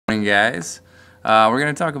morning, guys. We're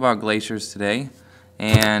going to talk about glaciers today,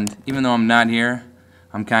 and even though I'm not here,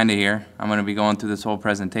 I'm kind of here. I'm going to be going through this whole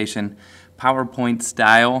presentation PowerPoint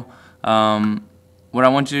style. What I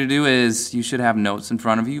want you to do is you should have notes in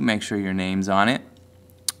front of you. Make sure your name's on it.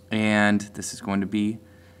 And this is going to be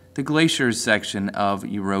the glaciers section of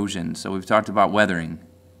erosion. So we've talked about weathering.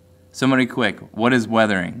 Somebody quick, what is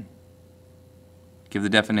weathering? Give the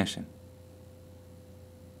definition.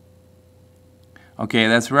 Okay,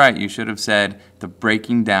 that's right. You should have said the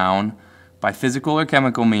breaking down by physical or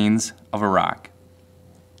chemical means of a rock.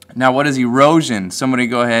 Now, what is erosion? Somebody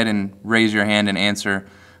go ahead and raise your hand and answer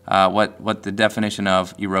what the definition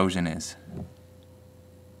of erosion is.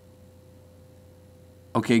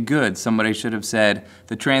 Okay, good. Somebody should have said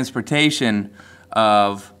the transportation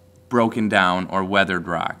of broken down or weathered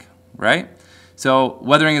rock, right? So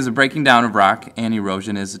weathering is the breaking down of rock, and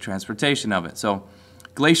erosion is the transportation of it. So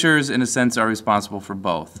glaciers, in a sense, are responsible for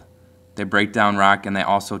both. They break down rock and they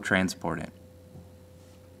also transport it.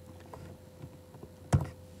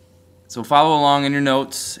 So follow along in your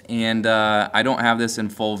notes, and I don't have this in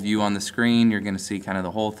full view on the screen. You're going to see kind of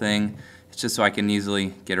the whole thing. It's just so I can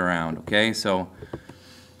easily get around, okay? So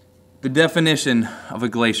the definition of a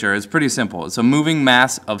glacier is pretty simple. It's a moving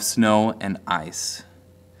mass of snow and ice.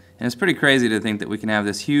 And it's pretty crazy to think that we can have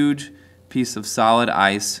this huge piece of solid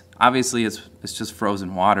ice. Obviously, it's just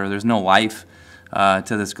frozen water. There's no life to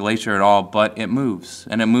this glacier at all, but it moves,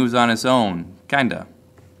 and it moves on its own, kinda.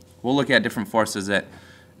 We'll look at different forces that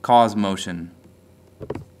cause motion.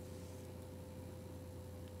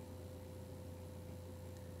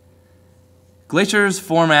 Glaciers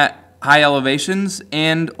form at high elevations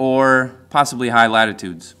and or possibly high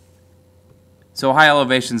latitudes. So high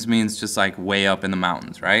elevations means just like way up in the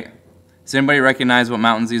mountains, right? Does anybody recognize what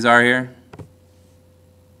mountains these are here?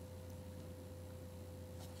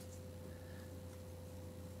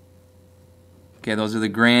 Okay, those are the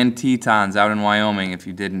Grand Tetons out in Wyoming, if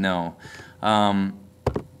you didn't know.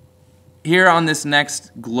 Here on this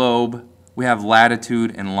next globe, we have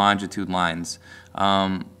latitude and longitude lines.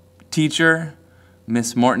 Teacher,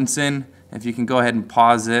 Miss Mortensen, if you can go ahead and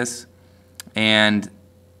pause this and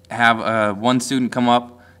have one student come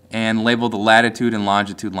up and label the latitude and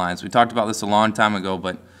longitude lines. We talked about this a long time ago,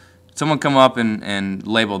 but someone come up and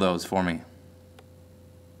label those for me.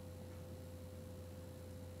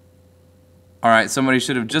 All right, somebody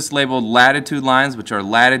should have just labeled latitude lines, which are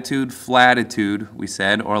latitude, flatitude, we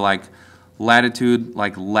said, or like latitude,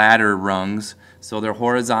 like ladder rungs, so they're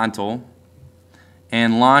horizontal,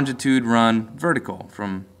 and longitude run vertical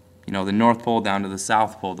from, you know, the North Pole down to the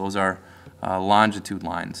South Pole. Those are longitude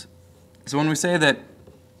lines. So when we say that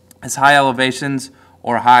it's high elevations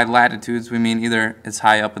or high latitudes, we mean either it's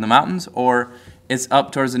high up in the mountains or it's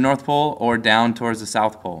up towards the North Pole or down towards the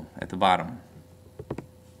South Pole at the bottom.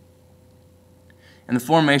 And the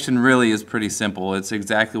formation really is pretty simple. It's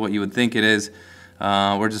exactly what you would think it is.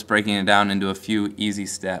 We're just breaking it down into a few easy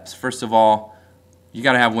steps. First of all, you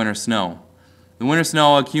got to have winter snow. The winter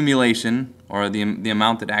snow accumulation, or the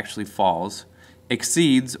amount that actually falls,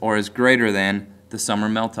 exceeds or is greater than the summer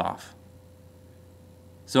melt-off.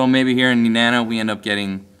 So maybe here in Nenana we end up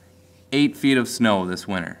getting 8 feet of snow this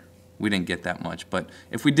winter. We didn't get that much, but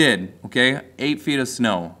if we did, okay, 8 feet of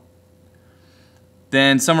snow.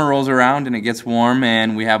 Then summer rolls around and it gets warm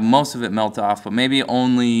and we have most of it melt off, but maybe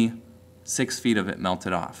only 6 feet of it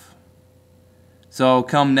melted off. So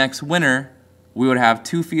come next winter, we would have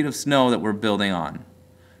 2 feet of snow that we're building on,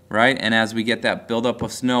 right? And as we get that buildup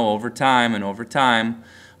of snow over time and over time,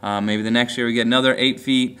 maybe the next year we get another 8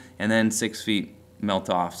 feet and then 6 feet melt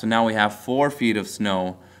off. So now we have 4 feet of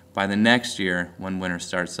snow by the next year when winter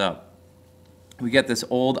starts up. We get this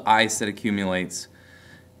old ice that accumulates,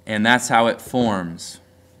 and that's how it forms.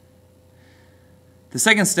 The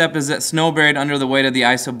second step is that snow buried under the weight of the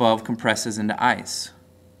ice above compresses into ice.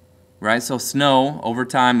 Right? So snow over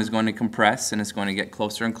time is going to compress and it's going to get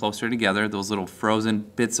closer and closer together, those little frozen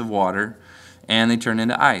bits of water, and they turn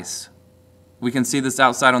into ice. We can see this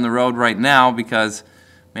outside on the road right now because,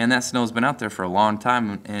 man, that snow's been out there for a long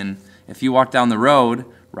time, and if you walk down the road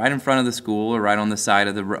right in front of the school or right on the side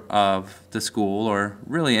of the school or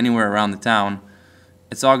really anywhere around the town,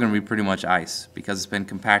 it's all going to be pretty much ice because it's been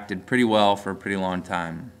compacted pretty well for a pretty long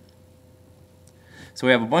time. So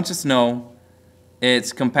we have a bunch of snow.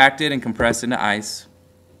 It's compacted and compressed into ice.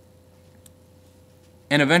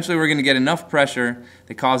 And eventually we're going to get enough pressure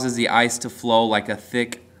that causes the ice to flow like a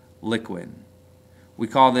thick liquid. We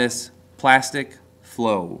call this plastic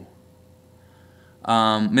flow.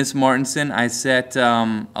 Miss Mortensen, I set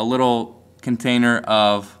a little container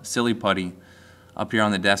of silly putty up here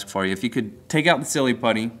on the desk for you. If you could take out the silly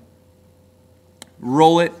putty,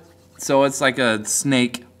 roll it So it's like a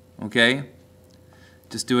snake, okay?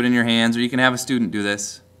 Just do it in your hands, or you can have a student do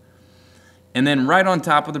this. And then right on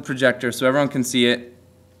top of the projector, so everyone can see it,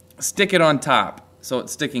 stick it on top. So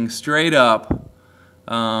it's sticking straight up,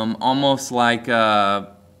 almost like I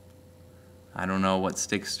don't know what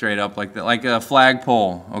sticks straight up like that, like a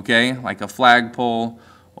flagpole, okay? Like a flagpole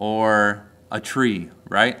or a tree,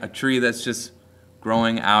 right? A tree that's just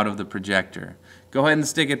growing out of the projector. Go ahead and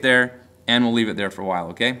stick it there, and we'll leave it there for a while,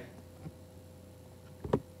 okay?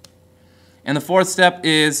 And the fourth step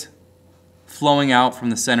is flowing out from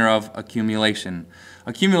the center of accumulation.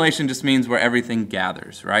 Accumulation just means where everything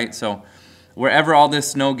gathers, right? So wherever all this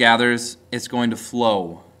snow gathers, it's going to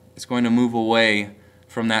flow. It's going to move away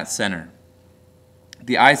from that center.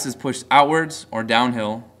 The ice is pushed outwards or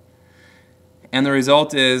downhill, and the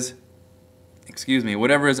result is,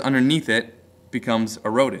 whatever is underneath it becomes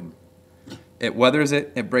eroded. It weathers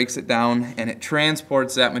it, it breaks it down, and it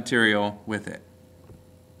transports that material with it.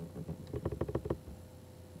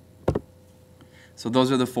 So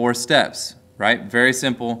those are the 4 steps, right? Very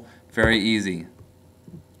simple, very easy.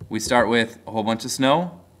 We start with a whole bunch of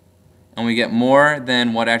snow, and we get more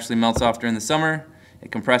than what actually melts off during the summer.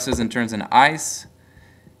 It compresses and turns into ice.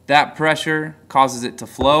 That pressure causes it to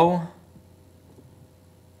flow,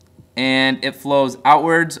 and it flows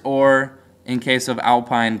outwards, or in case of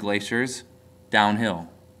alpine glaciers, downhill.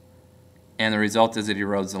 And the result is it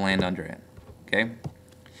erodes the land under it, okay?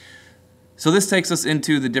 So this takes us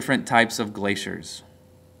into the different types of glaciers.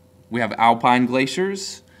 We have alpine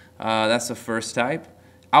glaciers. That's the first type.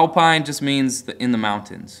 Alpine just means in the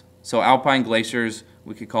mountains. So alpine glaciers,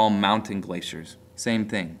 we could call them mountain glaciers. Same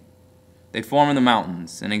thing. They form in the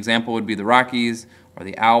mountains. An example would be the Rockies, or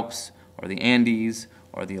the Alps, or the Andes,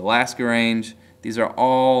 or the Alaska Range. These are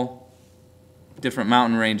all different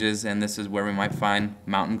mountain ranges, and this is where we might find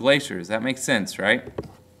mountain glaciers. That makes sense, right?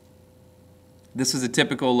 This is a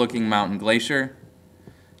typical looking mountain glacier.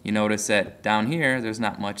 You notice that down here there's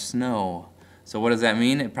not much snow. So what does that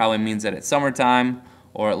mean? It probably means that it's summertime,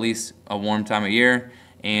 or at least a warm time of year,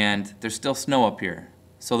 and there's still snow up here.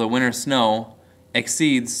 So the winter snow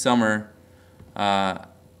exceeds summer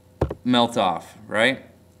melt off, right?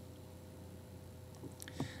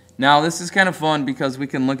 Now this is kind of fun because we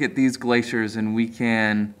can look at these glaciers and we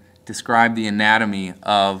can describe the anatomy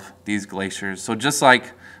of these glaciers. So just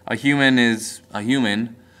like a human is a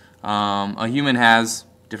human has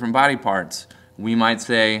different body parts. We might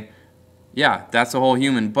say, yeah, that's a whole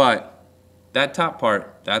human, but that top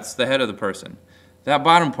part, that's the head of the person. That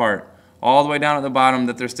bottom part, all the way down at the bottom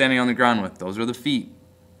that they're standing on the ground with, those are the feet.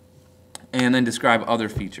 And then describe other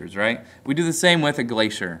features, right? We do the same with a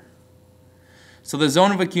glacier. So the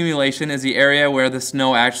zone of accumulation is the area where the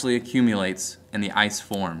snow actually accumulates and the ice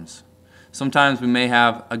forms. Sometimes we may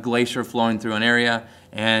have a glacier flowing through an area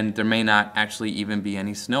and there may not actually even be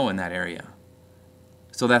any snow in that area.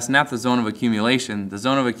 So that's not the zone of accumulation. The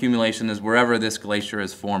zone of accumulation is wherever this glacier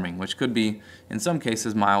is forming, which could be, in some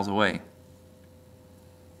cases, miles away.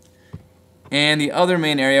 And the other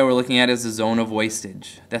main area we're looking at is the zone of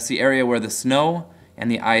wastage. That's the area where the snow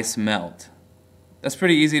and the ice melt. That's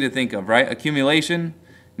pretty easy to think of, right? Accumulation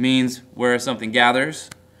means where something gathers.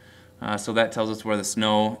 So that tells us where the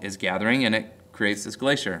snow is gathering, and it creates this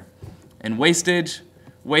glacier. And wastage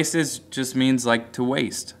just means like to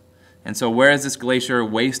waste. And so where is this glacier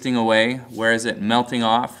wasting away? Where is it melting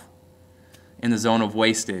off? In the zone of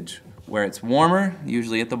wastage, where it's warmer,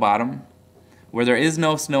 usually at the bottom, where there is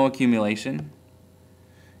no snow accumulation,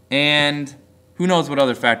 and who knows what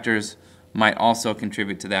other factors might also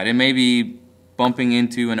contribute to that. It may be bumping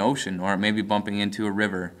into an ocean, or it may be bumping into a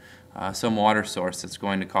river, some water source that's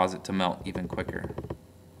going to cause it to melt even quicker.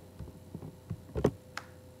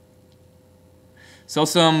 So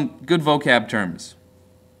some good vocab terms.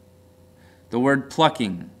 The word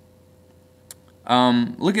plucking.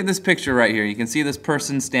 Look at this picture right here. You can see this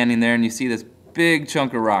person standing there, and you see this big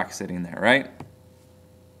chunk of rock sitting there, right?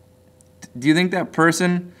 Do you think that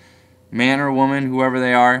person, man or woman, whoever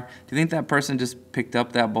they are, do you think that person just picked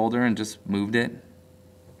up that boulder and just moved it?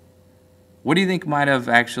 What do you think might have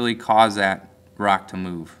actually caused that rock to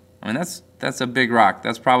move? I mean, that's a big rock.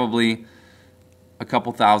 That's probably a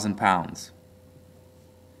couple thousand pounds.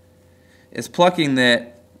 It's plucking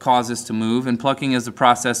that causes to move, and plucking is the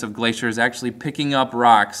process of glaciers actually picking up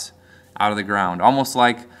rocks out of the ground, almost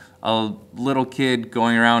like a little kid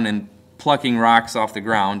going around and plucking rocks off the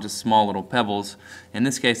ground, just small little pebbles. In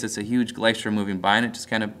this case, it's a huge glacier moving by, and it just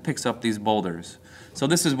kind of picks up these boulders. So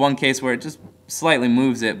this is one case where it just slightly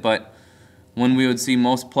moves it, but when we would see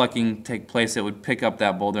most plucking take place, it would pick up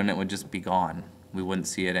that boulder and it would just be gone. We wouldn't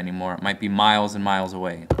see it anymore. It might be miles and miles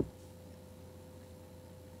away.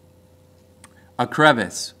 a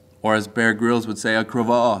crevice, or as Bear Grylls would say, a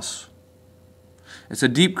crevasse. It's a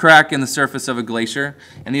deep crack in the surface of a glacier,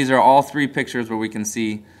 and these are all three pictures where we can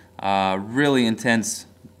see really intense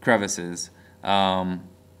crevices.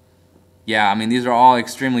 Yeah, I mean, these are all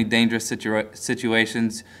extremely dangerous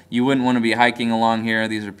situations. You wouldn't want to be hiking along here.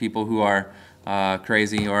 These are people who are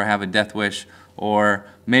crazy or have a death wish, or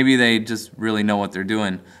maybe they just really know what they're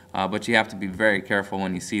doing. But you have to be very careful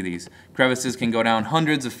when you see these. Crevices can go down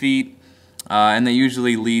hundreds of feet, and they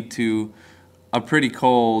usually lead to a pretty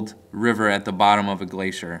cold river at the bottom of a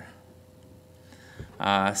glacier.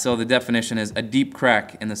 So the definition is a deep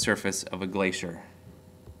crack in the surface of a glacier.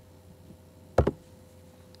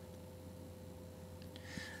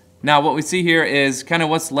 Now what we see here is kind of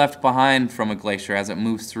what's left behind from a glacier as it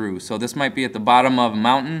moves through. So this might be at the bottom of a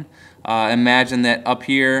mountain. Imagine that up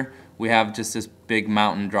here we have just this big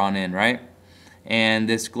mountain drawn in, right? And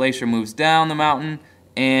this glacier moves down the mountain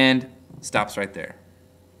and stops right there.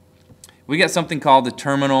 We get something called the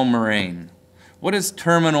terminal moraine. What does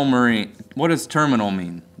terminal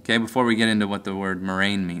mean? Okay, before we get into what the word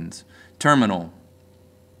moraine means. Terminal.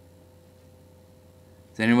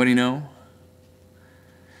 Does anybody know?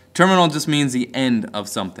 Terminal just means the end of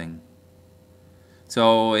something.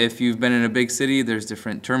 So if you've been in a big city, there's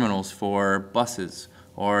different terminals for buses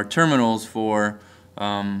or terminals for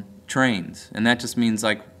trains. And that just means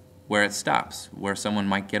like where it stops, where someone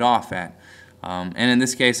might get off at. And in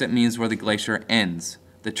this case, it means where the glacier ends.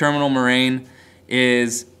 The terminal moraine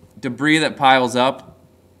is debris that piles up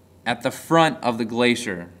at the front of the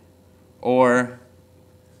glacier, or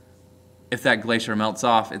if that glacier melts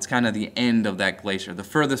off, it's kind of the end of that glacier, the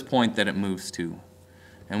furthest point that it moves to.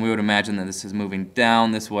 And we would imagine that this is moving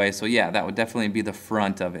down this way, so yeah, that would definitely be the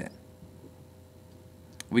front of it.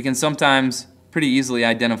 We can sometimes pretty easily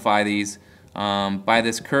identify these by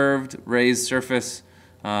this curved, raised surface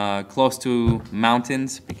close to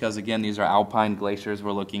mountains, because again, these are alpine glaciers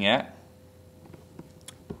we're looking at.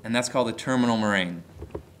 And that's called a terminal moraine.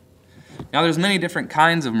 Now there's many different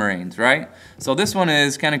kinds of moraines, right? So this one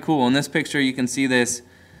is kind of cool. In this picture you can see this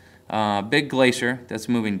big glacier that's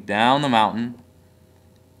moving down the mountain.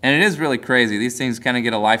 And it is really crazy. These things kind of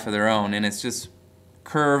get a life of their own, and it's just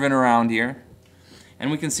curving around here. And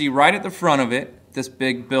we can see right at the front of it this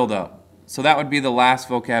big buildup. So that would be the last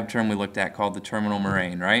vocab term we looked at, called the terminal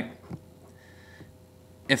moraine, right?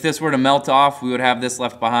 If this were to melt off, we would have this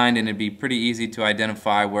left behind, and it'd be pretty easy to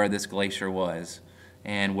identify where this glacier was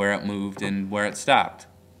and where it moved and where it stopped.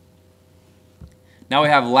 Now we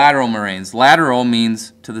have lateral moraines. Lateral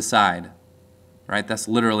means to the side, right? That's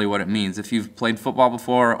literally what it means. If you've played football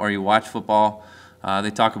before or you watch football, they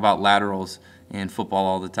talk about laterals in football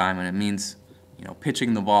all the time, and it means, you know,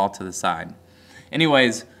 pitching the ball to the side.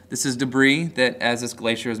 Anyways, this is debris that as this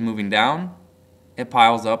glacier is moving down, it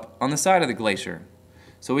piles up on the side of the glacier.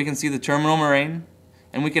 So we can see the terminal moraine,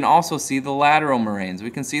 and we can also see the lateral moraines.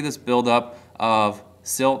 We can see this buildup of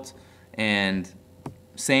silt and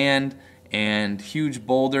sand and huge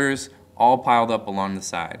boulders all piled up along the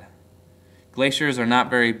side. Glaciers are not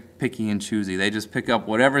very picky and choosy. They just pick up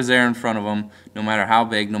whatever's there in front of them, no matter how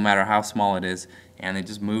big, no matter how small it is, and they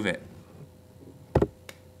just move it.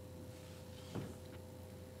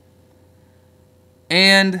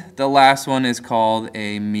 And the last one is called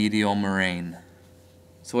a medial moraine.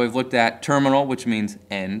 So we've looked at terminal, which means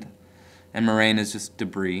end, and moraine is just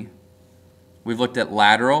debris. We've looked at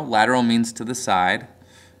lateral. Lateral means to the side,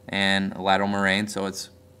 and a lateral moraine, so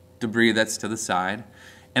it's debris that's to the side.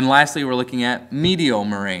 And lastly, we're looking at medial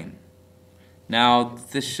moraine. Now,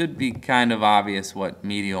 this should be kind of obvious what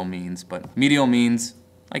medial means, but medial means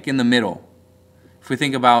like in the middle. If we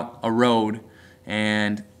think about a road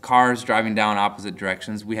and cars driving down opposite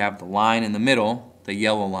directions, we have the line in the middle, the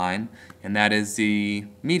yellow line, and that is the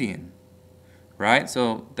median, right?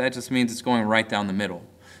 So that just means it's going right down the middle.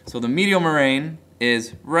 So the medial moraine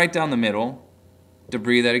is right down the middle,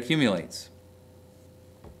 debris that accumulates.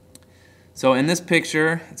 So in this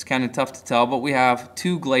picture, it's kind of tough to tell, but we have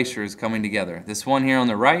two glaciers coming together. This one here on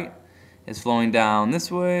the right is flowing down this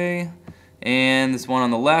way, and this one on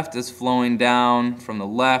the left is flowing down from the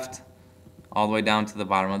left all the way down to the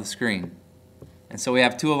bottom of the screen. And so we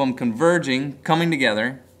have two of them converging, coming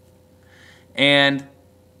together, and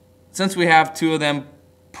since we have two of them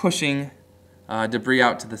pushing debris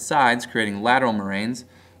out to the sides, creating lateral moraines,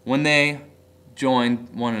 when they join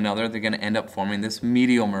one another, they're going to end up forming this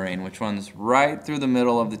medial moraine, which runs right through the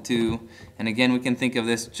middle of the two. And again, we can think of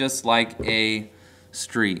this just like a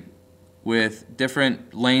street with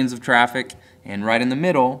different lanes of traffic, and right in the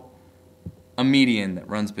middle, a median that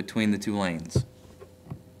runs between the two lanes.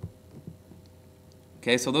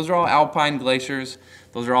 Okay, so those are all alpine glaciers.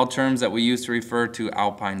 Those are all terms that we use to refer to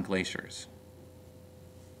alpine glaciers.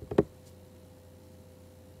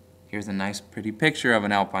 Here's a nice pretty picture of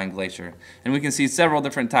an alpine glacier. And we can see several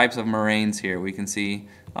different types of moraines here. We can see,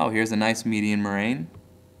 oh, here's a nice medial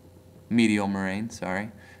moraine,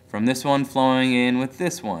 sorry, from this one flowing in with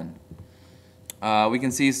this one. We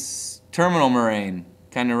can see terminal moraine,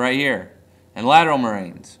 kind of right here, and lateral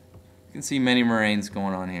moraines. You can see many moraines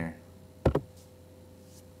going on here.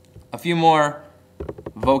 A few more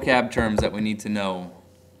vocab terms that we need to know.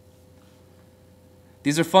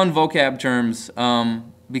 These are fun vocab terms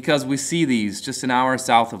because we see these just an hour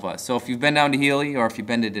south of us. So if you've been down to Healy or if you've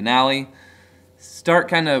been to Denali, start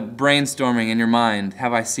kind of brainstorming in your mind.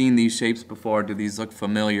 Have I seen these shapes before? Do these look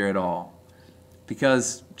familiar at all?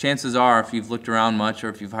 Because chances are, if you've looked around much or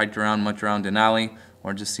if you've hiked around much around Denali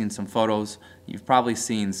or just seen some photos, you've probably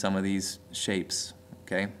seen some of these shapes.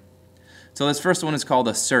 Okay? So this first one is called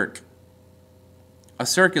a cirque. A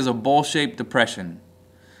cirque is a bowl-shaped depression.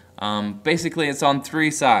 Basically, it's on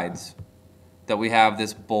three sides that we have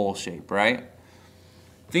this bowl shape, right?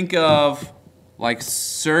 Think of like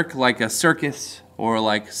cirque, like a circus, or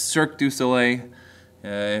like Cirque du Soleil,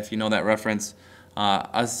 if you know that reference.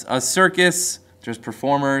 A circus, there's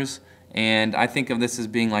performers, and I think of this as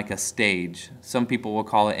being like a stage. Some people will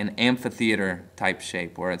call it an amphitheater type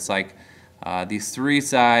shape, where it's like these three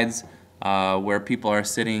sides where people are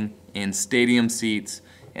sitting in stadium seats,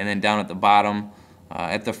 and then down at the bottom,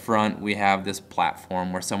 at the front, we have this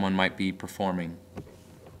platform where someone might be performing.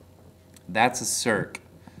 That's a cirque.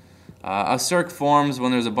 A cirque forms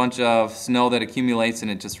when there's a bunch of snow that accumulates and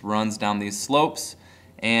it just runs down these slopes,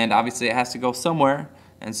 and obviously it has to go somewhere,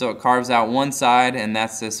 and so it carves out one side, and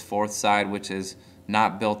that's this fourth side, which is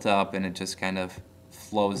not built up, and it just kind of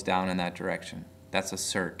flows down in that direction. That's a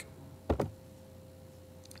cirque.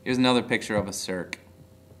 Here's another picture of a cirque.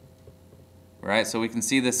 Right, so we can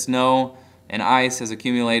see the snow and ice has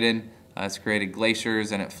accumulated. It's created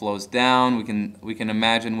glaciers, and it flows down. We can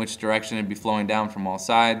imagine which direction it'd be flowing down from all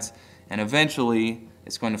sides, and eventually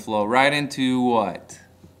it's going to flow right into what?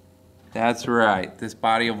 That's right, this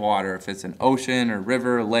body of water. If it's an ocean or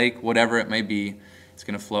river, lake, whatever it may be, it's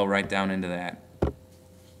going to flow right down into that.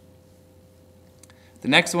 The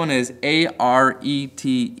next one is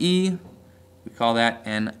A-R-E-T-E. We call that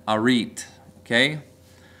an arete. Okay,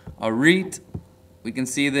 arete. We can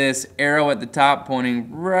see this arrow at the top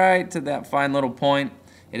pointing right to that fine little point.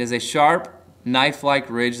 It is a sharp, knife-like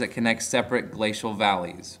ridge that connects separate glacial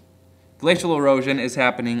valleys. Glacial erosion is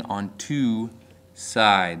happening on two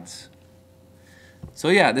sides. So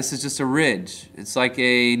yeah, this is just a ridge. It's like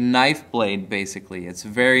a knife blade, basically. It's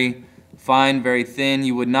very fine, very thin.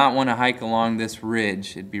 You would not want to hike along this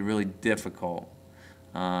ridge. It'd be really difficult.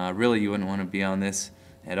 Really, you wouldn't want to be on this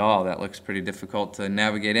at all. That looks pretty difficult to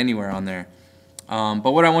navigate anywhere on there.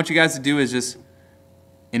 But what I want you guys to do is just,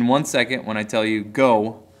 in 1 second, when I tell you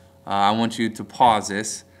go, I want you to pause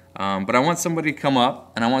this. But I want somebody to come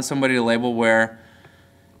up, and I want somebody to label where,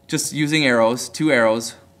 just using arrows, 2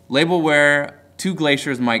 arrows, label where 2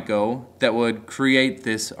 glaciers might go that would create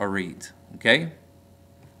this arete. Okay?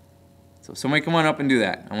 So somebody come on up and do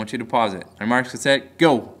that. I want you to pause it. My marks get set,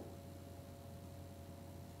 go.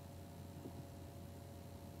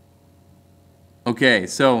 Okay,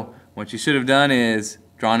 so what you should have done is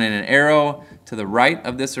drawn in an arrow to the right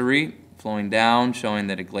of this arete, flowing down, showing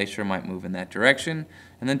that a glacier might move in that direction.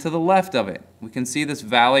 And then to the left of it, we can see this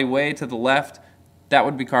valley way to the left. That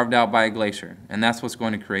would be carved out by a glacier, and that's what's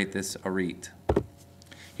going to create this arete.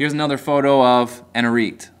 Here's another photo of an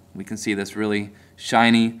arete. We can see this really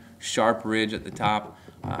shiny, sharp ridge at the top,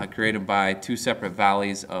 created by 2 separate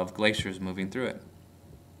valleys of glaciers moving through it.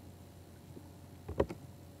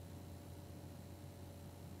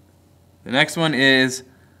 The next one is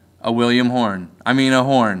a horn. A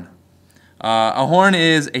horn. A horn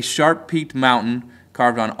is a sharp-peaked mountain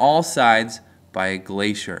carved on all sides by a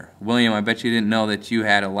glacier. William, I bet you didn't know that you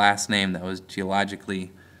had a last name that was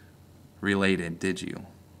geologically related, did you?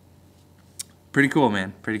 Pretty cool,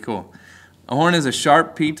 man. Pretty cool. A horn is a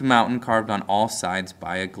sharp-peaked mountain carved on all sides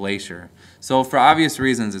by a glacier. So for obvious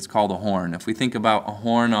reasons, it's called a horn. If we think about a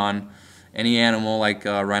horn on any animal like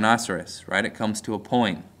a rhinoceros, right, it comes to a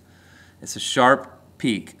point. It's a sharp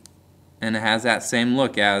peak, and it has that same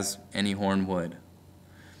look as any horn would.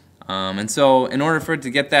 And so in order for it to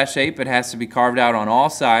get that shape, it has to be carved out on all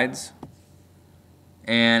sides.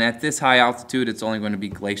 And at this high altitude, it's only going to be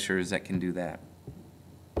glaciers that can do that.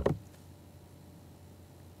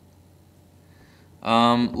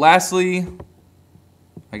 Lastly,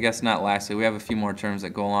 I guess not lastly, we have a few more terms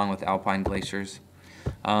that go along with alpine glaciers.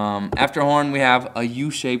 After horn, we have a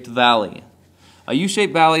U-shaped valley. A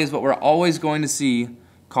U-shaped valley is what we're always going to see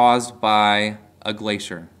caused by a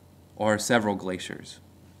glacier or several glaciers.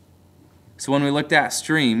 So when we looked at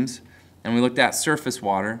streams and we looked at surface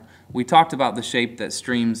water, we talked about the shape that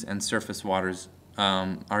streams and surface waters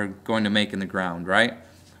are going to make in the ground, right?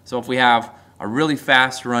 So if we have a really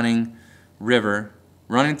fast running river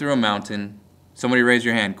running through a mountain, somebody raise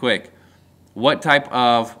your hand quick. What type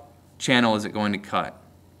of channel is it going to cut?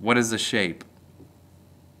 What is the shape?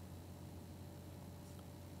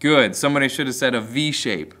 Good. Somebody should have said a V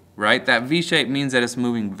shape, right? That V shape means that it's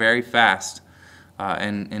moving very fast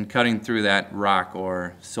and cutting through that rock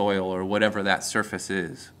or soil or whatever that surface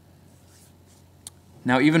is.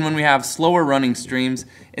 Now, even when we have slower running streams,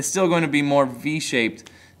 it's still going to be more V-shaped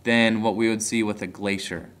than what we would see with a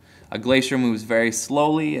glacier. A glacier moves very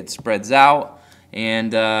slowly, it spreads out,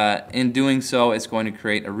 and in doing so, it's going to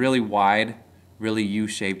create a really wide, really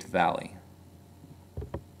U-shaped valley.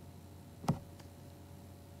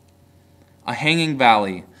 A hanging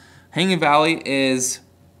valley. Hanging valley is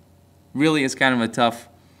kind of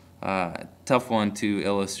a tough one to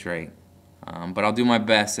illustrate. But I'll do my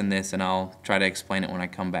best in this and I'll try to explain it when I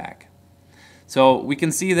come back. So we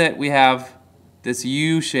can see that we have this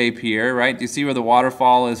U shape here, right? Do you see where the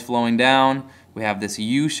waterfall is flowing down? We have this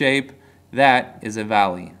U shape. That is a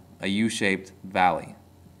valley, a U-shaped valley.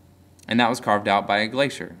 And that was carved out by a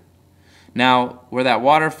glacier. Now, where that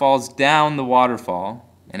water falls down the waterfall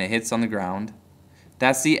and it hits on the ground,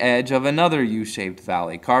 that's the edge of another U-shaped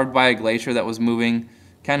valley, carved by a glacier that was moving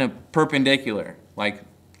kind of perpendicular, like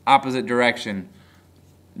opposite direction,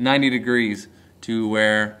 90 degrees to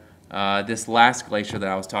where this last glacier that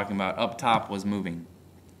I was talking about up top was moving.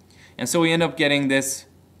 And so we end up getting this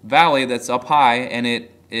valley that's up high and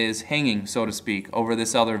it is hanging, so to speak, over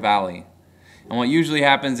this other valley. And what usually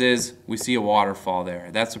happens is we see a waterfall there.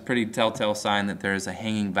 That's a pretty telltale sign that there is a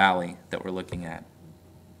hanging valley that we're looking at.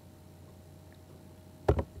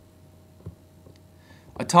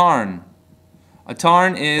 A tarn. A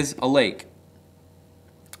tarn is a lake.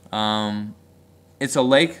 It's a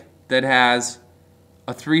lake that has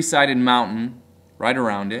a three-sided mountain right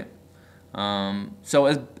around it.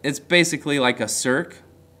 So it's basically like a cirque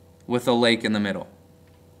with a lake in the middle.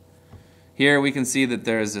 Here we can see that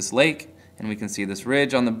there is this lake and we can see this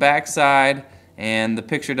ridge on the back side, and the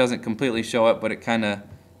picture doesn't completely show it, but it kind of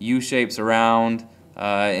U-shapes around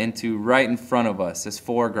into right in front of us. This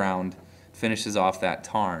foreground finishes off that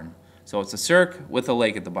tarn. So it's a cirque with a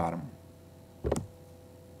lake at the bottom.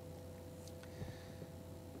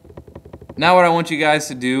 Now what I want you guys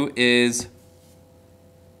to do is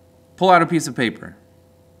pull out a piece of paper.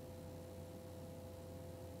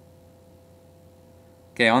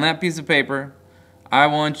 Okay, on that piece of paper, I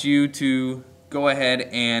want you to go ahead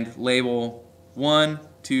and label 1,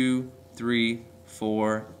 2, 3,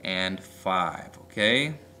 4, and 5,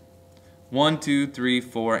 okay? 1, 2, 3,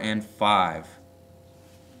 4, and 5.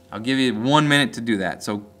 I'll give you 1 minute to do that.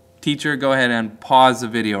 So teacher, go ahead and pause the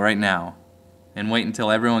video right now and wait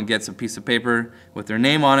until everyone gets a piece of paper with their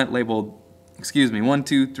name on it labeled, 1,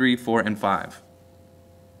 2, 3, 4, and 5.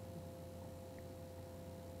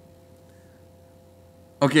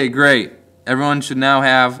 Okay, great. Everyone should now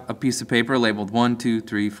have a piece of paper labeled 1, 2,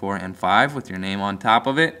 3, 4, and 5 with your name on top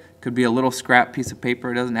of it. Could be a little scrap piece of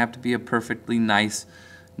paper. It doesn't have to be a perfectly nice,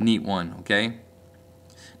 neat one, okay?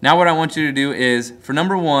 Now what I want you to do is, for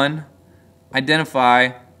number 1,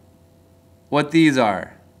 identify what these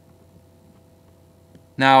are.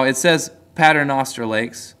 Now it says Paternoster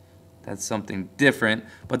Lakes. That's something different.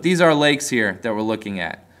 But these are lakes here that we're looking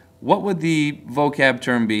at. What would the vocab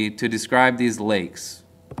term be to describe these lakes?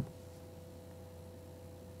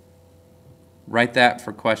 Write that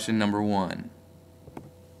for question number 1.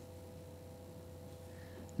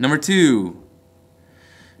 Number 2.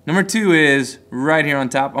 Number 2 is right here on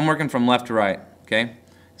top. I'm working from left to right, okay?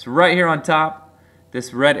 So right here on top,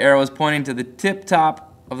 this red arrow is pointing to the tip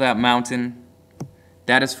top of that mountain.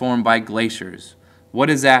 That is formed by glaciers. What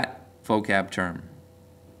is that vocab term?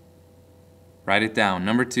 Write it down.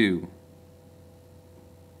 Number 2.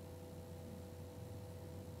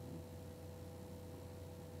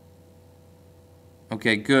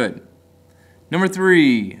 Okay, good. Number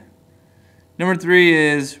 3. Number 3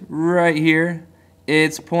 is right here.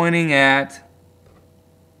 It's pointing at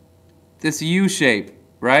this U shape,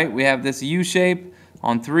 right? We have this U shape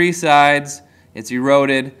on 3 sides. It's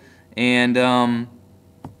eroded, and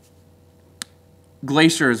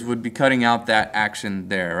glaciers would be cutting out that action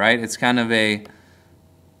there, right? It's kind of a,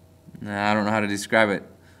 I don't know how to describe it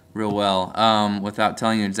real well without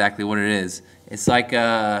telling you exactly what it is. It's like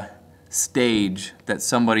a stage that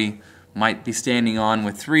somebody might be standing on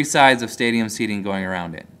with 3 sides of stadium seating going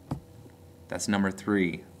around it. That's number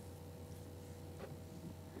 3.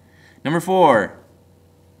 Number 4.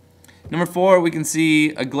 Number 4, we can see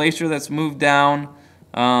a glacier that's moved down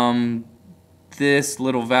this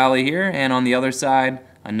little valley here, and on the other side,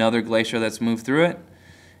 another glacier that's moved through it.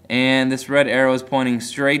 And this red arrow is pointing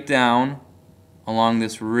straight down along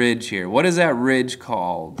this ridge here. What is that ridge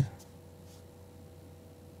called?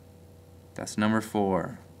 That's number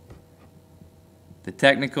 4. The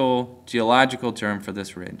technical geological term for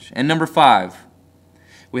this ridge. And number 5,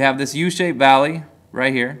 we have this U-shaped valley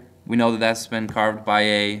right here. We know that that's been carved by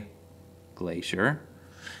a glacier.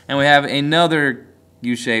 And we have another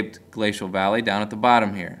U-shaped glacial valley down at the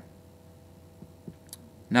bottom here.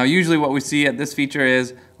 Now usually what we see at this feature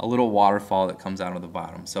is a little waterfall that comes out of the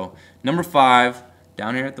bottom. So number 5,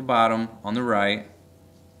 down here at the bottom on the right,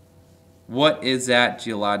 what is that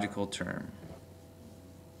geological term?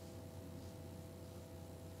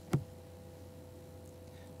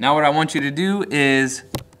 Now what I want you to do is,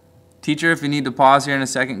 teacher, if you need to pause here in a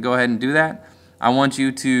second, go ahead and do that. I want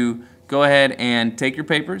you to go ahead and take your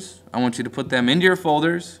papers. I want you to put them into your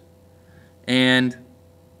folders and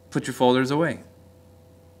put your folders away.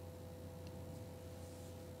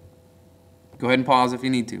 Go ahead and pause if you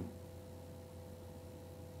need to.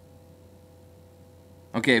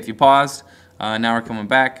 Okay, if you paused, now we're coming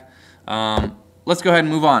back. Let's go ahead and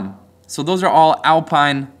move on. So those are all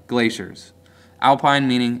alpine glaciers. Alpine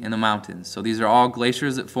meaning in the mountains. So these are all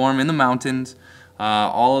glaciers that form in the mountains.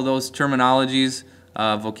 All of those terminologies,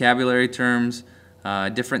 vocabulary terms,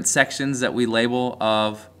 different sections that we label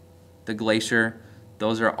of the glacier,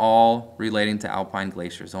 those are all relating to alpine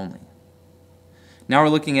glaciers only. Now we're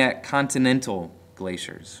looking at continental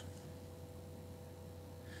glaciers.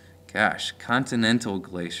 Gosh, continental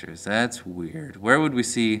glaciers, that's weird. Where would we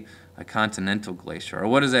see a continental glacier, or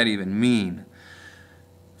what does that even mean?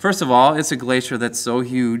 First of all, it's a glacier that's so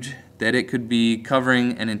huge that it could be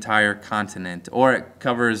covering an entire continent, or it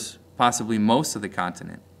covers possibly most of the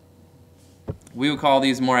continent. We would call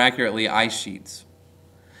these more accurately ice sheets.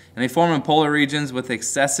 And they form in polar regions with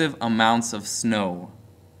excessive amounts of snow.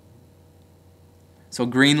 So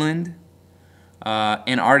Greenland,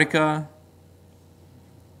 Antarctica,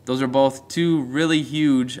 those are both two really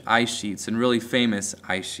huge ice sheets and really famous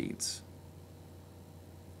ice sheets.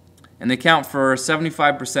 And they count for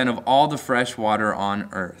 75% of all the fresh water on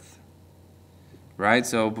Earth. Right?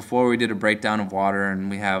 So before we did a breakdown of water, and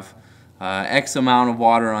we have X amount of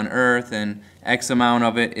water on Earth, and X amount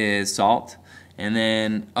of it is salt. And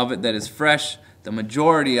then of it that is fresh, the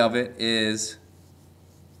majority of it is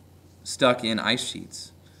stuck in ice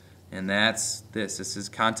sheets. And that's this. This is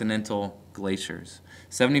continental glaciers.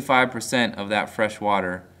 75% of that fresh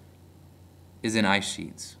water is in ice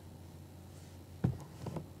sheets.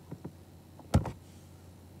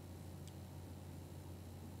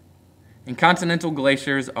 And continental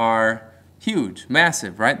glaciers are huge,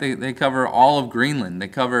 massive, right? They cover all of Greenland. They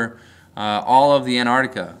cover all of the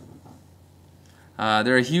Antarctica.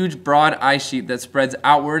 They're a huge, broad ice sheet that spreads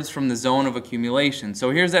outwards from the zone of accumulation.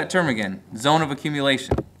 So here's that term again, zone of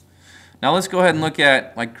accumulation. Now let's go ahead and look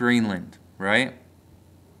at like Greenland, right?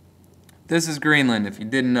 This is Greenland, if you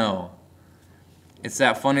didn't know. It's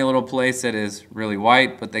that funny little place that is really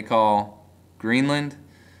white, but they call Greenland.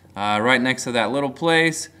 Right next to that little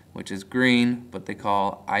place, which is green, but they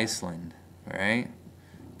call Iceland, right?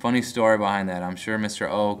 Funny story behind that. I'm sure Mr.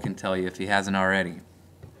 O can tell you if he hasn't already.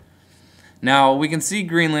 Now, we can see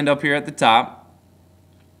Greenland up here at the top,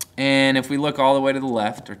 and if we look all the way to the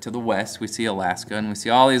left or to the west, we see Alaska, and we see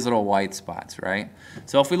all these little white spots, right?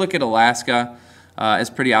 So if we look at Alaska, it's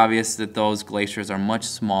pretty obvious that those glaciers are much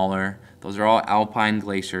smaller. Those are all alpine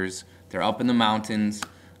glaciers. They're up in the mountains.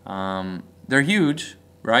 They're huge,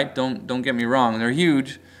 right? Don't get me wrong, they're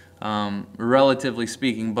huge. Relatively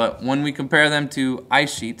speaking, but when we compare them to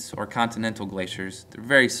ice sheets or continental glaciers, they're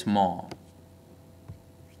very small.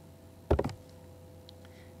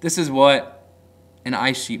 This is what an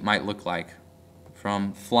ice sheet might look like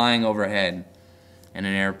from flying overhead in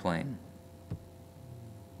an airplane.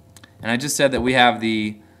 And I just said that we have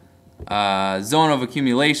the zone of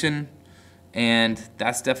accumulation, and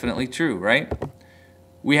that's definitely true, right?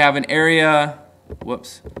 We have an area,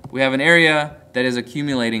 we have an area that is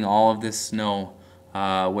accumulating all of this snow,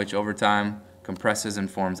 which over time compresses and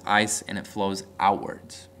forms ice, and it flows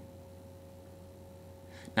outwards.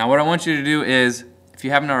 Now what I want you to do is, if you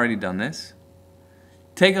haven't already done this,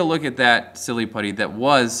 take a look at that silly putty that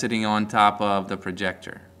was sitting on top of the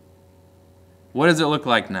projector. What does it look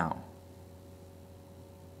like now?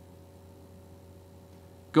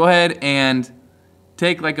 Go ahead and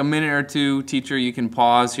take like a minute or two. Teacher, you can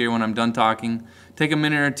pause here when I'm done talking. Take a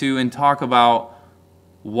minute or two and talk about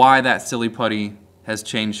why that silly putty has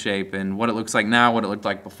changed shape and what it looks like now, what it looked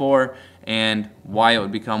like before, and why it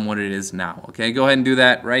would become what it is now. Okay, go ahead and do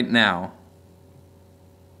that right now.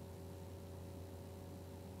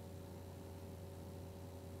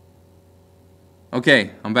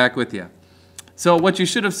 Okay, I'm back with you. So what you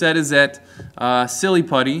should have said is that silly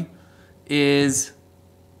putty is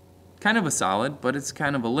kind of a solid, but it's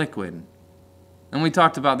kind of a liquid. And we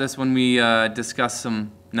talked about this when we discussed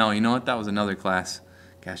some, no, you know what, that was another class.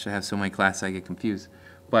 Gosh, I have so many classes I get confused.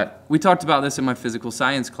 But we talked about this in my physical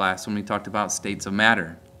science class when we talked about states of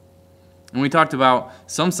matter. And we talked about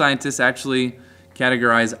some scientists actually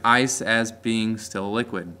categorize ice as being still a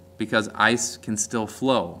liquid because ice can still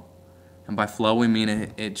flow. And by flow we mean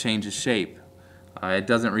it changes shape. It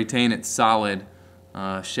doesn't retain its solid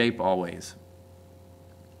shape always.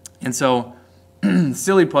 And so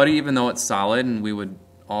silly putty, even though it's solid, and we would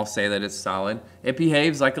all say that it's solid, it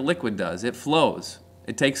behaves like a liquid does. It flows.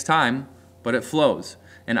 It takes time, but it flows.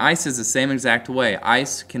 And ice is the same exact way.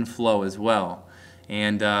 Ice can flow as well.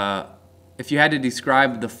 And if you had to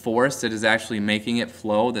describe the force that is actually making it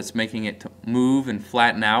flow, that's making it move and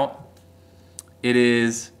flatten out, it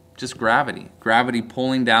is just gravity. Gravity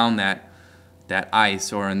pulling down that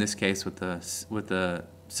ice, or in this case with the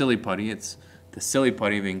silly putty, it's the silly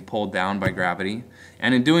putty being pulled down by gravity.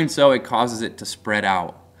 And in doing so, it causes it to spread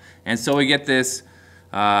out. And so we get this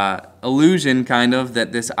illusion, kind of,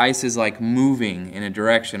 that this ice is like moving in a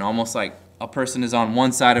direction, almost like a person is on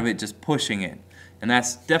one side of it just pushing it. And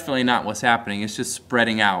that's definitely not what's happening. It's just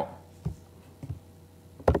spreading out.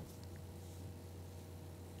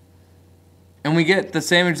 And we get the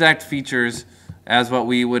same exact features as what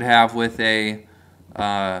we would have with a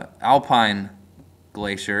alpine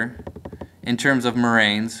glacier. In terms of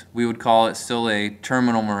moraines, we would call it still a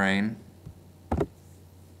terminal moraine.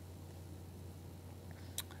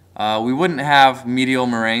 We wouldn't have medial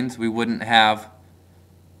moraines, we wouldn't have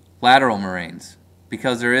lateral moraines,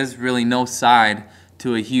 because there is really no side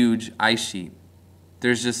to a huge ice sheet.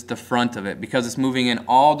 There's just the front of it, because it's moving in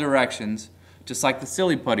all directions, just like the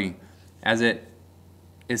silly putty. As it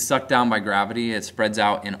is sucked down by gravity, it spreads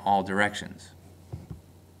out in all directions.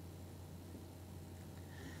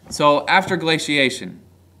 So after glaciation,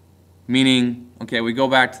 meaning, okay, we go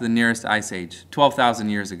back to the nearest ice age, 12,000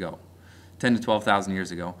 years ago, 10 to 12,000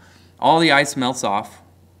 years ago. All the ice melts off.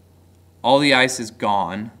 All the ice is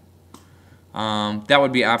gone. That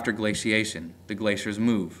would be after glaciation. The glaciers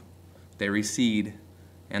move. They recede,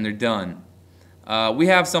 and they're done. We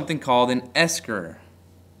have something called an esker.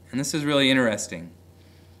 And this is really interesting.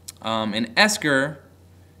 An esker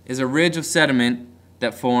is a ridge of sediment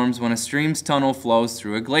that forms when a stream's tunnel flows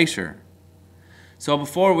through a glacier. So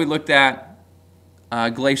before we looked at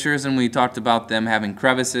glaciers and we talked about them having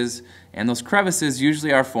crevices, and those crevices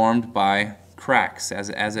usually are formed by cracks.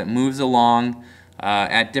 As it moves along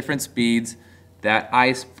at different speeds, that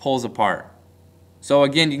ice pulls apart. So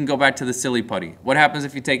again, you can go back to the silly putty. What happens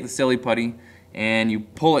if you take the silly putty and you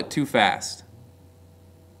pull it too fast?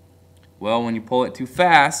 Well, when you pull it too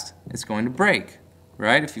fast, it's going to break,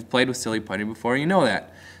 right? If you've played with silly putty before, you know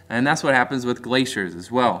that. And that's what happens with glaciers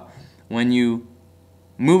as well. When you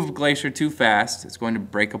move a glacier too fast, it's going to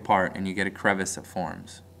break apart and you get a crevice that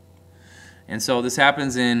forms. And so this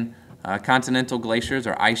happens in continental glaciers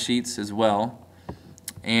or ice sheets as well.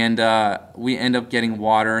 And we end up getting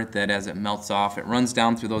water that, as it melts off, it runs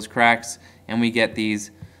down through those cracks, and we get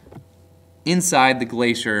these inside the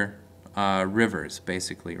glacier rivers,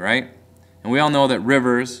 basically, right? And we all know that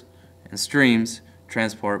rivers and streams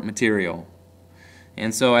transport material.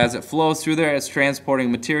 And so as it flows through there, it's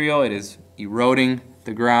transporting material. It is eroding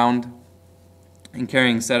the ground and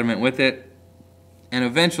carrying sediment with it. And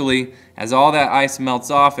eventually, as all that ice melts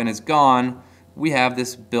off and is gone, we have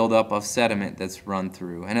this buildup of sediment that's run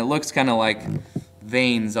through. And it looks kind of like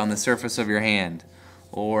veins on the surface of your hand,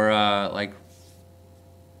 or like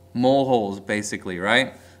mole holes, basically,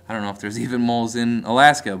 right? I don't know if there's even moles in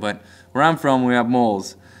Alaska, but where I'm from, we have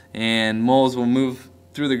moles. And moles will move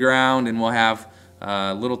through the ground, and we'll have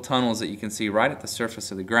little tunnels that you can see right at the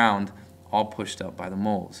surface of the ground, all pushed up by the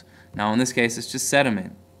moles. Now in this case, it's just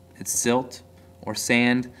sediment. It's silt or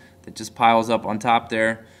sand that just piles up on top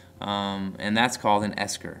there, and that's called an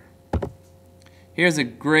esker. Here's a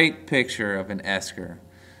great picture of an esker.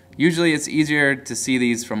 Usually it's easier to see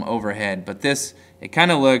these from overhead, but this, it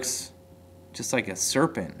kind of looks just like a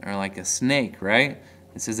serpent or like a snake, right?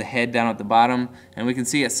 This is a head down at the bottom, and we can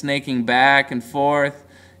see it snaking back and forth,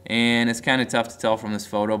 and it's kind of tough to tell from this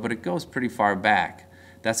photo, but it goes pretty far back.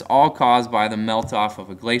 That's all caused by the melt-off of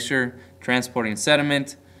a glacier transporting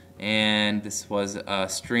sediment, and this was a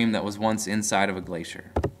stream that was once inside of a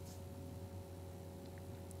glacier.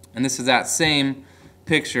 And this is that same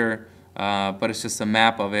picture, but it's just a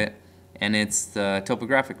map of it, and it's the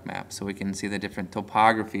topographic map, so we can see the different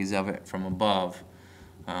topographies of it from above,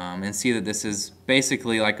 and see that this is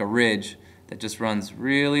basically like a ridge that just runs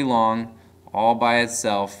really long all by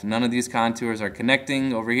itself. None of these contours are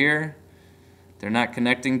connecting over here. They're not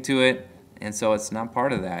connecting to it, and so it's not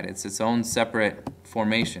part of that. It's its own separate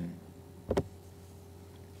formation.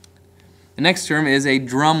 The next term is a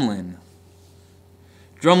drumlin.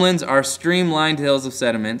 Drumlins are streamlined hills of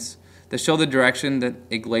sediments that show the direction that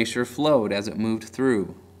a glacier flowed as it moved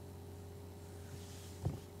through.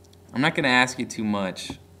 I'm not going to ask you too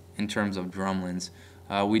much in terms of drumlins.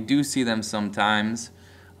 We do see them sometimes.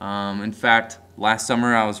 In fact, last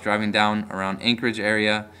summer I was driving down around Anchorage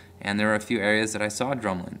area, and there are a few areas that I saw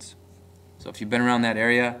drumlins. So if you've been around that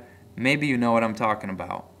area, maybe you know what I'm talking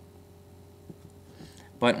about.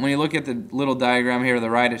 But when you look at the little diagram here to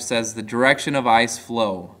the right, it says the direction of ice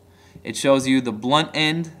flow. It shows you the blunt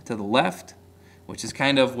end to the left, which is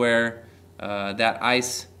kind of where that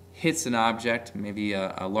ice hits an object, maybe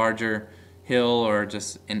a larger hill or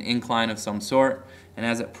just an incline of some sort, and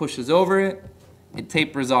as it pushes over it, it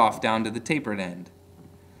tapers off down to the tapered end.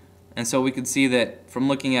 And so we can see that from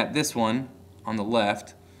looking at this one on the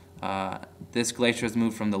left, this glacier has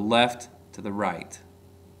moved from the left to the right.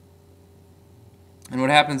 And what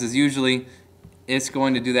happens is usually it's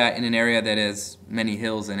going to do that in an area that has many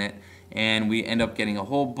hills in it, and we end up getting a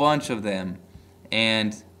whole bunch of them.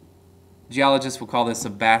 And geologists will call this a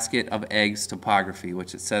basket of eggs topography,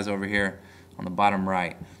 which it says over here on the bottom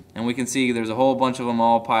right. And we can see there's a whole bunch of them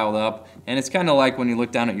all piled up, and it's kind of like when you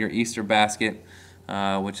look down at your Easter basket,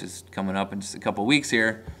 which is coming up in just a couple weeks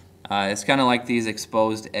here. It's kind of like these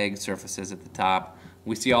exposed egg surfaces at the top.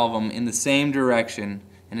 We see all of them in the same direction,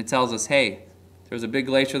 and it tells us, hey, there was a big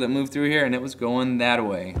glacier that moved through here and it was going that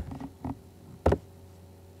way.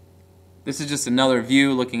 This is just another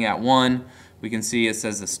view looking at one. We can see it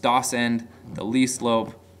says the Stoss end, the lee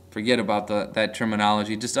slope. Forget about that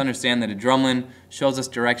terminology. Just understand that a drumlin shows us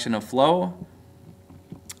direction of flow,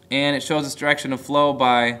 and it shows us direction of flow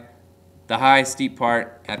by the high steep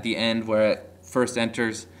part at the end where it first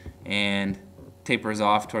enters and tapers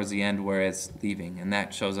off towards the end where it's leaving, and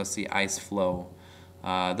that shows us the ice flow.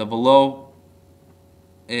 The below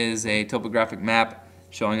is a topographic map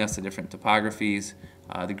showing us the different topographies,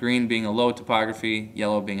 the green being a low topography,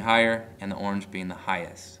 yellow being higher, and the orange being the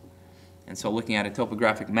highest. And so looking at a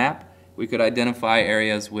topographic map, we could identify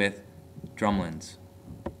areas with drumlins.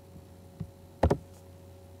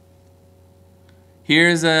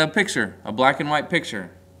 Here's a picture, a black and white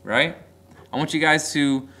picture, right? I want you guys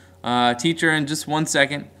to, teacher, in just 1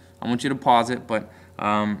 second, I want you to pause it, but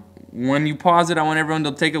when you pause it, I want everyone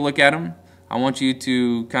to take a look at them. I want you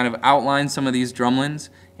to kind of outline some of these drumlins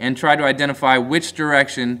and try to identify which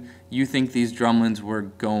direction you think these drumlins were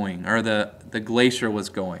going, or the glacier was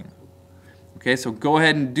going. Okay, so go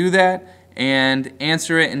ahead and do that and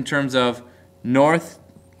answer it in terms of north,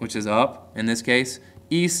 which is up in this case,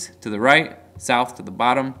 east to the right, south to the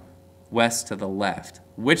bottom, west to the left.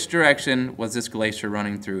 Which direction was this glacier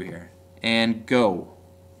running through here? And go.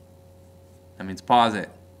 That means pause it.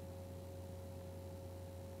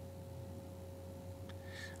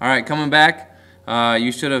 All right, coming back,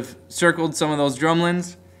 you should have circled some of those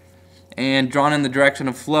drumlins and drawn in the direction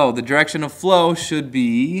of flow. The direction of flow should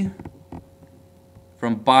be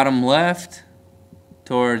from bottom left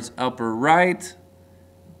towards upper right.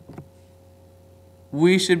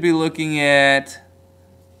 We should be looking at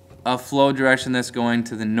a flow direction that's going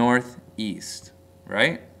to the northeast,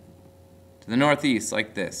 right? To the northeast,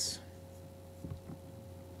 like this.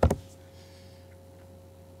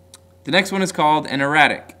 The next one is called an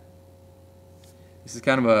erratic. This is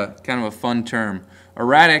kind of a fun term.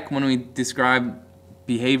 Erratic, when we describe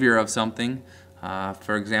behavior of something,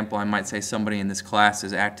 for example, I might say somebody in this class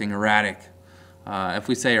is acting erratic. If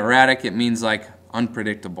we say erratic, it means like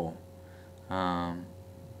unpredictable.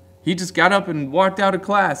 He just got up and walked out of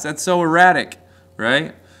class. That's so erratic,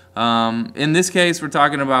 right? In this case, we're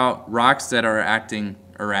talking about rocks that are acting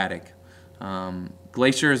erratic.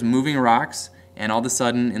 Glaciers moving rocks, and all of a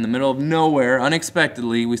sudden, in the middle of nowhere,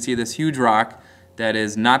 unexpectedly, we see this huge rock that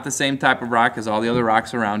is not the same type of rock as all the other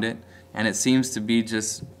rocks around it, and it seems to be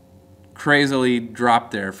just crazily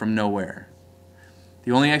dropped there from nowhere.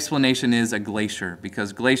 The only explanation is a glacier,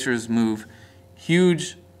 because glaciers move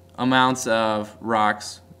huge amounts of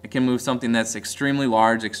rocks. It can move something that's extremely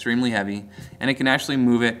large, extremely heavy, and it can actually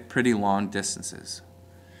move it pretty long distances.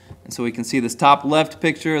 And so we can see this top left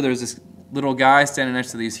picture, there's this little guy standing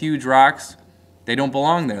next to these huge rocks. They don't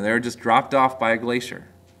belong there. They're just dropped off by a glacier.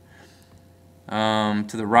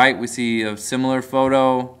 To the right, we see a similar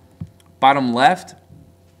photo bottom left,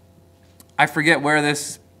 I forget where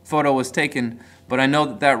this photo was taken, but I know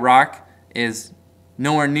that that rock is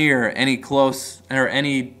nowhere near any close or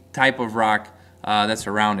any type of rock that's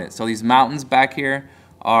around it. So these mountains back here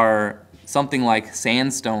are something like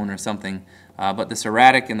sandstone or something, but this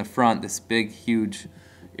erratic in the front, this big, huge,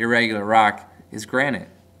 irregular rock, is granite.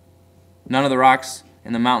 None of the rocks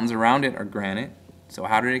in the mountains around it are granite, so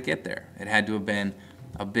how did it get there? It had to have been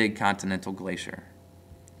a big continental glacier.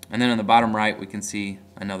 And then on the bottom right, we can see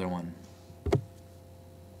another one.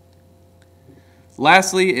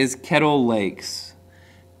 Lastly is kettle lakes.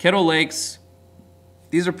 Kettle lakes,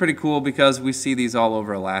 these are pretty cool because we see these all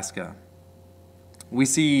over Alaska. We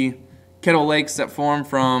see kettle lakes that form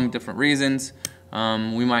from different reasons.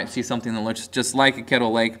 We might see something that looks just like a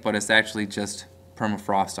kettle lake, but it's actually just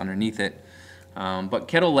permafrost underneath it. But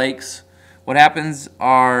kettle lakes, what happens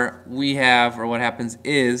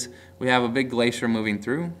is we have a big glacier moving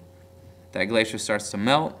through. That glacier starts to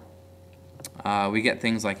melt. We get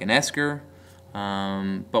things like an esker,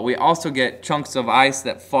 but we also get chunks of ice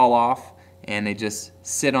that fall off and they just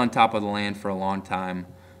sit on top of the land for a long time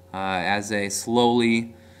as they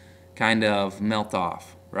slowly kind of melt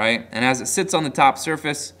off, right? And as it sits on the top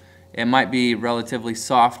surface, it might be relatively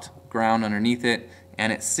soft ground underneath it,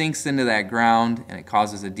 and it sinks into that ground and it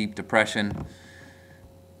causes a deep depression,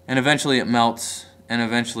 and eventually it melts, and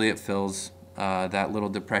eventually it fills that little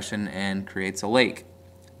depression and creates a lake.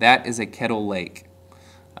 That is a kettle lake.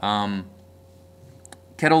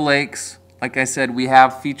 Kettle lakes, like I said, we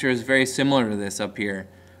have features very similar to this up here.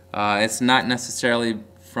 It's not necessarily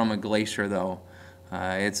from a glacier though.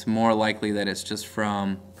 It's more likely that it's just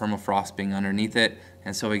from permafrost being underneath it,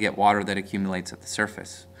 and so we get water that accumulates at the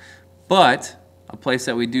surface. But a place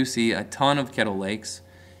that we do see a ton of kettle lakes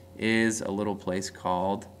is a little place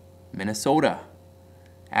called Minnesota.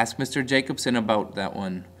 Ask Mr. Jacobson about that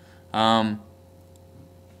one.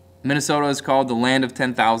 Minnesota is called the land of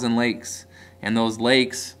 10,000 lakes, and those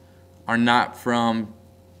lakes are not from,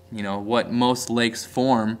 what most lakes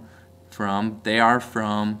form from. They are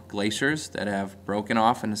from glaciers that have broken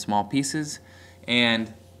off into small pieces,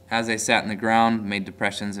 and as they sat in the ground, made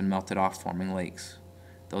depressions and melted off, forming lakes.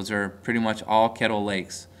 Those are pretty much all kettle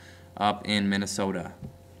lakes up in Minnesota.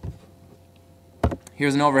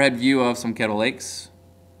 Here's an overhead view of some kettle lakes.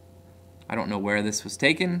 I don't know where this was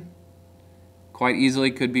taken. Quite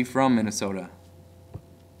easily could be from Minnesota.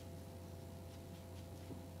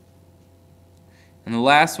 And the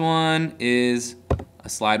last one is a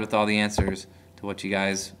slide with all the answers to what you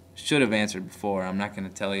guys should have answered before. I'm not going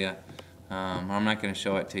to tell you, I'm not going to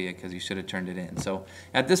show it to you because you should have turned it in. So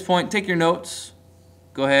at this point, take your notes,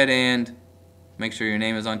 go ahead and make sure your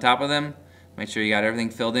name is on top of them, make sure you got everything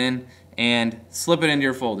filled in, and slip it into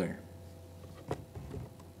your folder.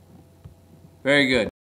 Very good.